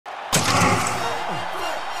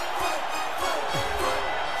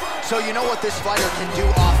So you know what this fighter can do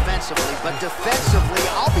offensively, but defensively,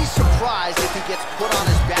 I'll be surprised if he gets put on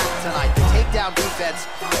his back tonight. The takedown defense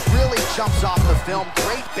really jumps off the film.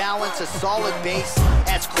 Great balance, a solid base,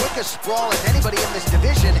 as quick a sprawl as anybody in this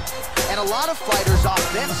division. And a lot of fighters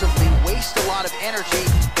offensively waste a lot of energy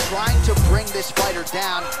trying to bring this fighter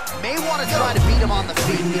down. May want to try to beat him on the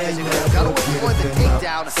feet, because if you've got to employ the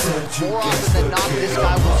takedown, more often than not, this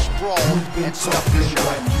guy will sprawl and stuff the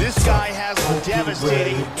shot. This guy has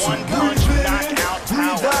devastating one-punch knockout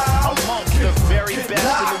power, amongst the very best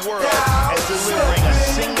in the world at delivering a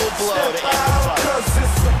single blow to end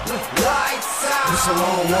the fight. It's a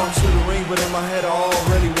long walk to the ring, but in my head I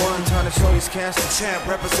already won. Time to show these cats the champ,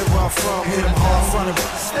 represent where I'm from. Hit him hard front of me.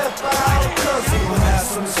 Step out, cause he gon' have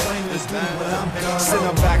some explaining to do, but I'm done. Send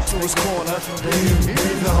him back to his corner.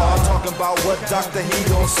 Breathing hard, talking about what doctor he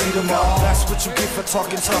gon' see tomorrow. That's what you get for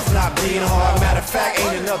talking tough, not being hard. Matter of fact,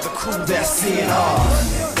 ain't another crew that's seeing hard.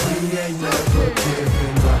 We ain't never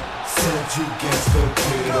giving up. Said you gangsta,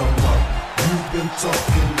 get 'em up. You've been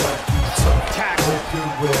talking like you tough. Hope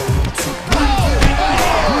you're ready to breathe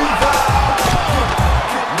out,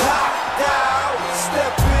 get knocked out.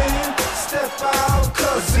 Step in, step out,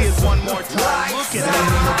 cause Let's see it one more time. Look at that.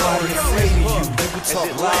 ain't nobody afraid of you. You can As talk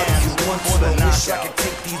it loud if you lands want for to. the I wish I knockout. could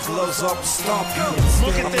take these gloves off and stomp you.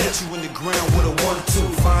 Look at I'ma this. hit you in the ground with a 1-2.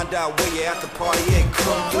 Find out where you at the party and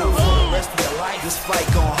come through. For the rest of your life, this fight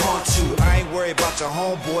gon' haunt you. I ain't worried about your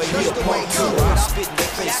homeboy, he a punk too. I spit in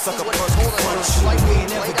your face, suck a punch in front of you. We ain't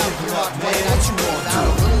never giving up, man. What you want to Found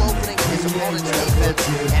a do? little opening in his opponent's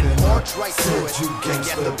defense and marched right through it to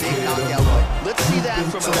get the big knockout. Let's see that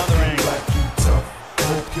from another angle.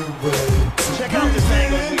 Check out this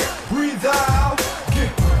angle here. Breathe out,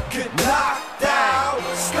 get knocked out.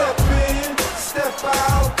 Step in, step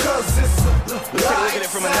out, cause it's Let's take a look at it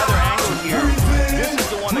from another angle here. This is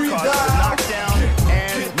the one that caused the knockdown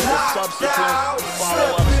and the subsequent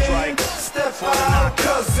follow-up strike for the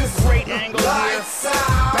knockout. Great angle here.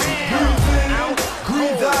 Bam! Out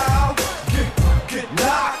cold. Get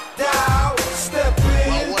knocked out. Step in,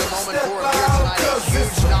 Well, what a moment step for him here out, tonight. A cause huge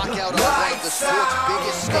it's knockout on one of the sport's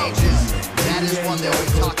biggest stages. That is one that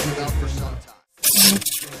we've talked about for some time.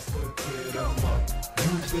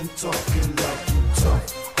 You've been talking like you tough.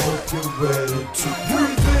 Hope you're ready to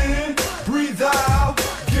breathe in, breathe out,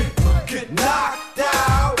 get knocked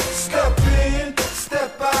out. Step in,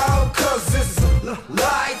 step out, cause it's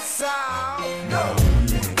lights out. No,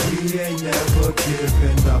 we ain't never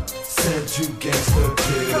giving up. Said you gangsta,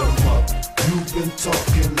 get 'em up. You've been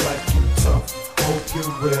talking like you tough. Hope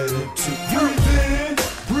you're ready to breathe in,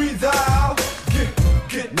 breathe out,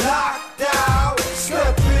 get knocked out.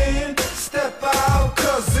 Step in, step out,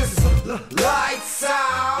 cause it's lights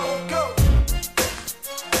out. Go.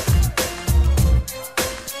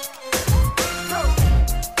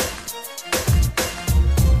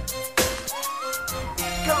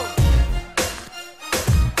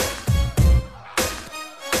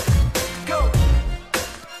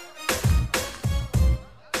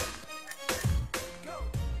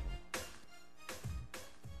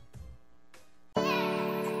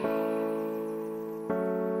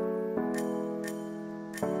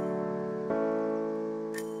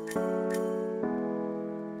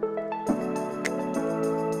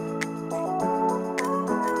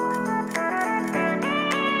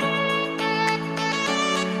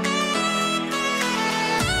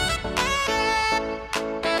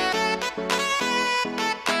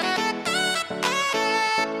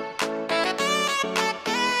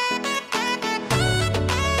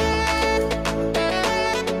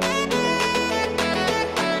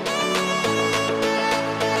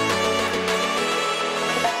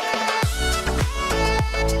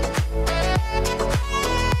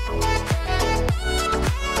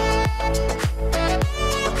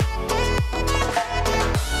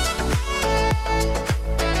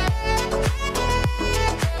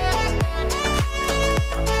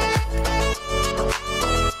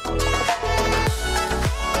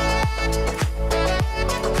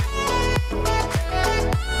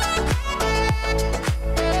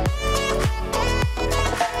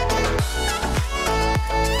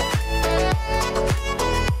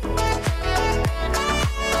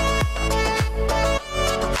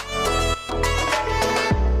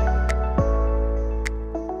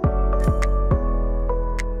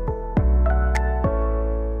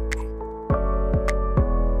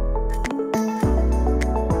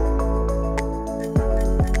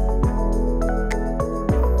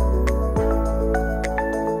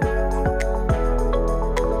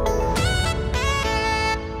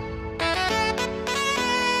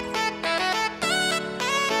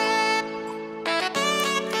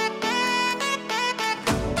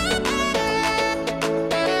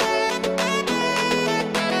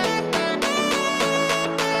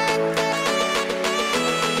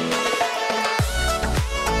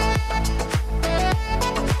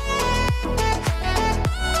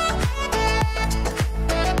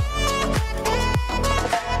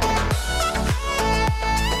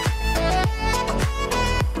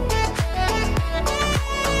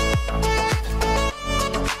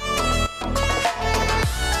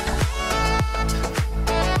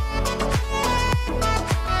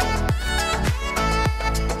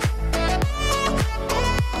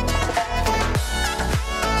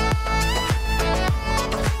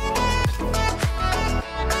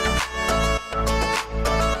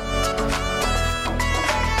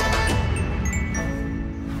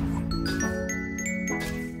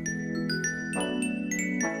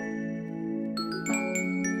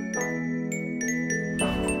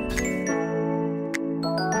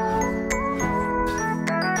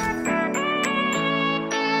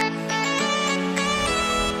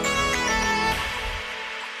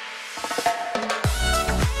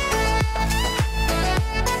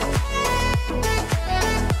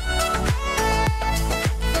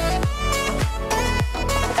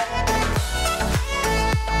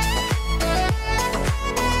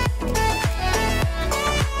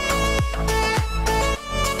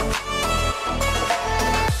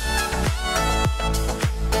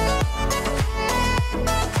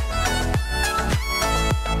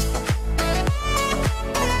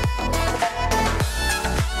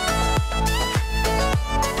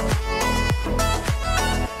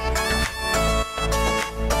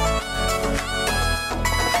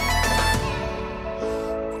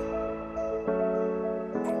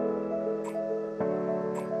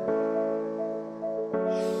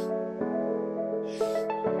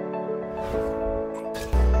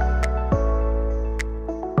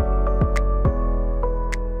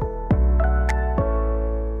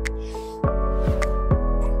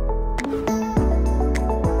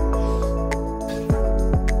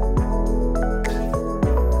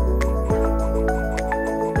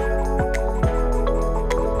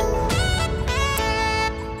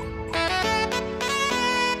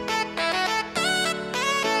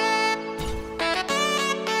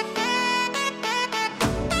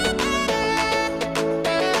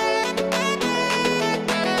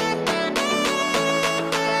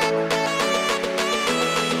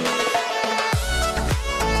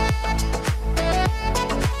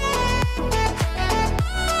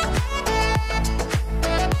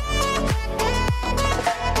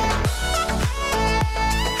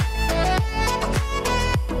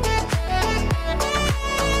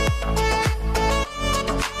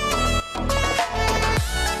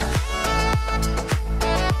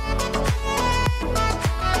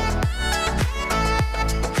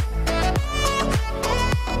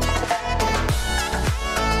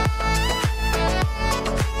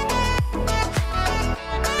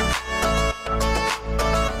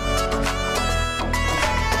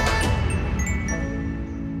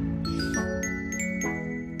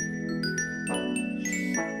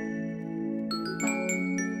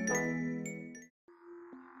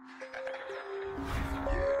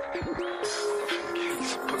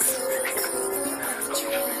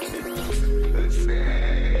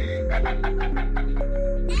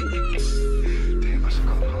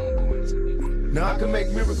 Now I can make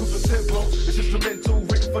miracles with tempo. It's instrumental,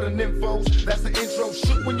 written for the nymphos. That's the intro.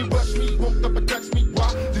 Shook when you rush me, woke up and touch me.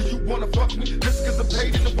 Why do you wanna fuck me? Just cause I'm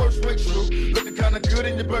paid in the worst way, true. Looking kinda good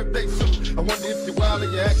in your birthday suit. I wonder if you're wild or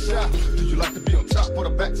you act shy. Do you like to be on top or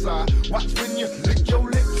the backside? Watch when you lick your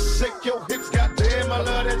lips, shake your hips. Goddamn, I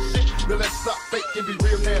love that shit. Now let's stop fake and be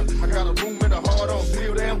real now. I got a room and a heart on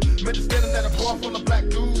deal down. Meant to standing at a bar full of black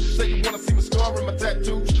dudes. Say you wanna see my scar and my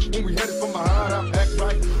tattoos. When we headed for my heart, I act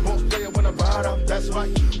right. Boss player when I ride out, that's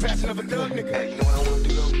right. Passion of a thug nigga. Hey, you know what I wanna do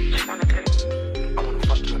though? I wanna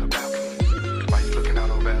fuck you in the balcony. While you looking out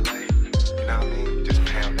over LA. You know what I mean? Just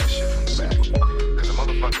pound that shit from the back. Cause a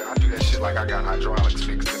motherfucker, I do that shit like I got hydraulics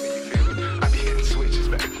fixed to me, you feel me? I be hitting switches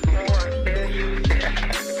back.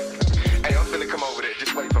 Hey, I'm finna come over there.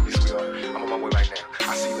 Just wait for me, sweetheart. I'm on my way right now.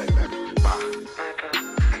 I'll see you later, baby. Bye.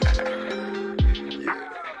 Yeah.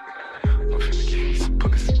 I'm finna give you some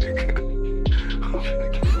pussy, nigga. I'm finna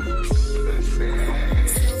give you some pussy.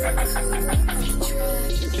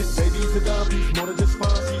 This baby's a dime piece, more than just fun.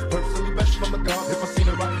 She's personally best from the car. If I seen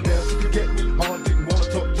her right now, she could get me hard. Didn't wanna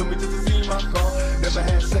talk to me just to see my car. Never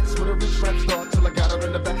had sex with a rich rap star till I got her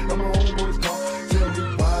in the back of my own boy's car. Tell me,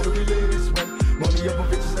 why do we live this way? Money over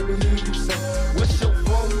bitches, let me hear you say. What's your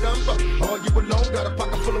phone number? Are you alone? Got a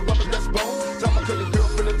pocket full of rubber that's bone. Time I tell your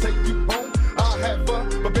girlfriend to take you home. I'll have fun,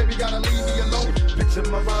 but baby gotta leave me alone. Picture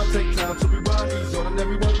my rhyme, take time to rewind these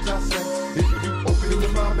ordinary words I say. If you open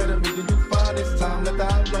your mind, better me than you find. It's time let the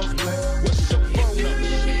outlaws play. What's your phone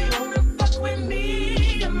number?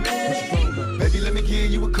 Baby, let me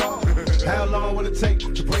give you a call. How long will it take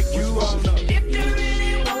to break you off? If you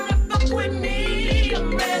really wanna fuck with me,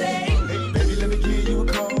 I'm ready. Hey, baby, let me give you a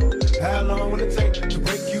call. How long will it take to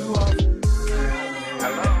break you off?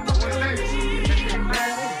 Hello? What's this?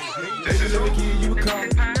 This is Let me who? give you a call.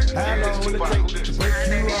 How long will it take to break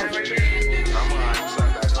you off? I'm alright, what's up,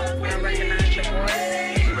 guys? I recognize the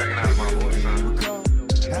voice. You recognize my voice, huh?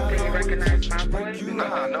 How Do you long will it recognize take my to break voice? you Nah,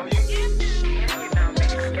 off? no, you. You know me.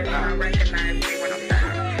 I guess I recognize me when I'm back.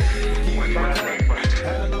 Where you from?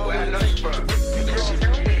 Where I know you from? You know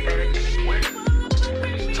me, baby. Where?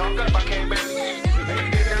 Talk up, I can't barely hear you.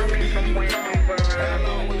 You know me from when we were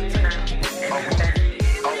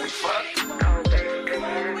Oh, we fucked? oh, baby, come on.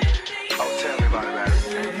 Oh, tell me about it,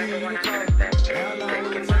 baby. I remember when I kissed that chick,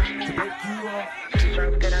 taking my hand,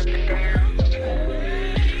 stroked it up and down.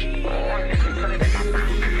 Oh, I just put it in my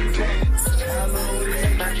mouth.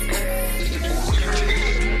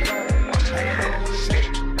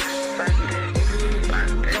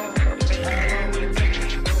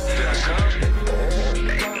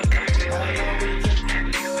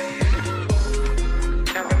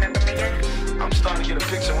 I'm starting to get a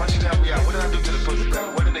picture. Once you help me out, what did I do to the pussy, baby?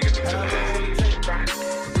 What did nigga do to the pussy?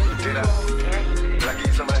 Did I give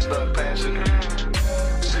you some of that thug passion?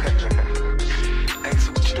 Hey,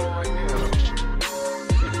 so what you doing right now?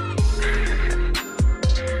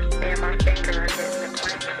 My finger is hitting the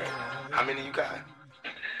crank. How many you got?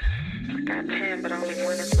 I got 10, but only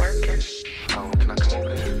one is working. Oh, can I come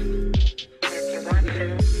over there? If you want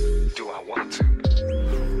to. Do I want to?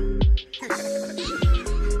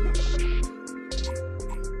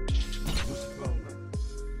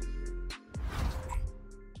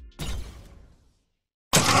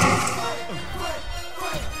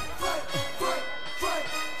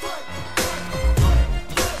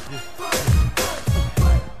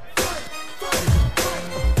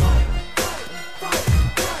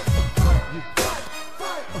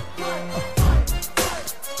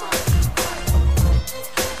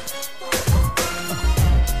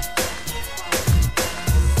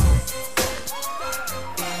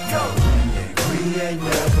 We ain't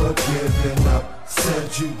never giving up.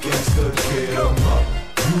 Said you gangsta, get 'em up.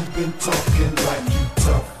 You've been talking like you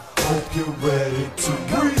tough. Hope you're ready to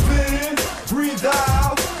breathe in, breathe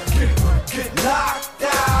out, get knocked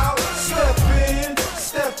out. Step in,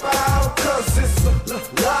 step out, cause it's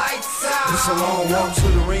lights out. It's a long walk to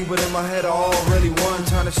the ring, but in my head I already won.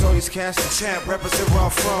 Time to show these cats the champ, represent where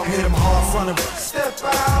I'm from. Hit him hard front of him. Step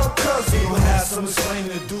out, cause he gon' have some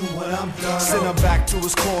explaining to do when I'm done. Send him back to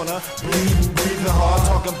his corner, bleeding, breathing hard.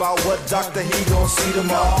 Talking about what doctor he gon' see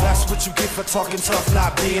tomorrow. That's what you get for talking tough,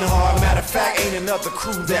 not being hard. Matter of fact, ain't another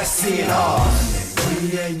crew that's seeing hard.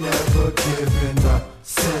 We ain't never giving up.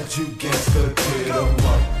 Said you gangsta, get 'em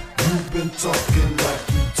up. You've been talking like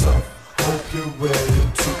you tough. Hope you're ready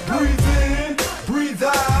to breathe in, breathe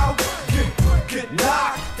out, get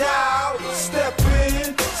knocked out. Step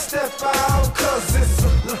in, step out, cause it's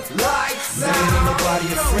lights out. Ain't nobody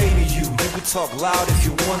afraid of you. You can talk loud if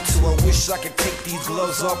you want to. I wish I could take these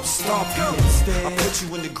gloves off and stomp you. I put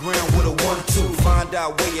you in the ground with a 1-2. Find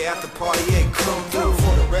out where you at the party ain't come through.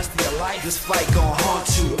 For the rest of your life, this fight gon'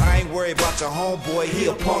 haunt you. I ain't worried about your homeboy, he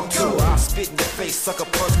a punk too. I'll spit in your face, sucker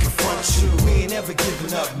punch, confront you. We ain't never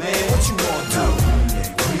giving up, man. What you wanna do?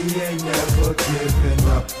 We ain't never giving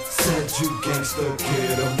up. Said you gangsta,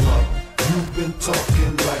 get 'em up. You've been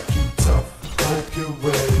talking like you tough. Hope you're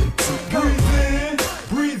ready to breathe in,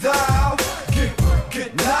 breathe out,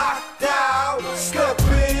 get knocked out. Step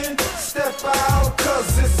in, step out,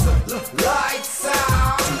 cause it's lights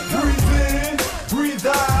out. Breathe in, breathe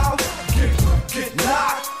out, get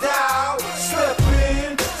knocked out. Step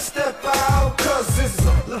in, step out, cause it's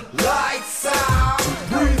lights out.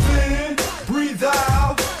 Breathe in, breathe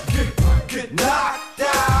out, get knocked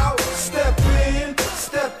out. Step in,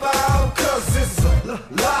 step out, cause it's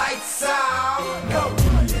lights out. No,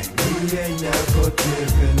 we ain't never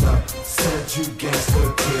giving up. Said you gangsta,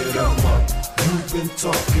 get 'em up. You've been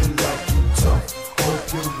talking like you tough. Hope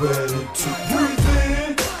you're ready to breathe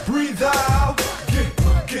in, breathe out,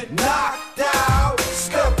 get knocked out.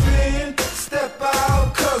 Step in, step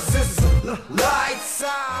out, cause it's lights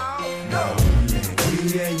out. No,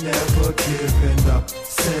 we ain't never giving up.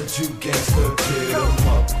 Said you gangsta, get 'em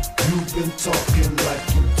up. You've been talking like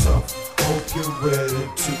you tough. Hope you're ready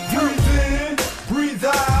to breathe in, breathe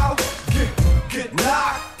out,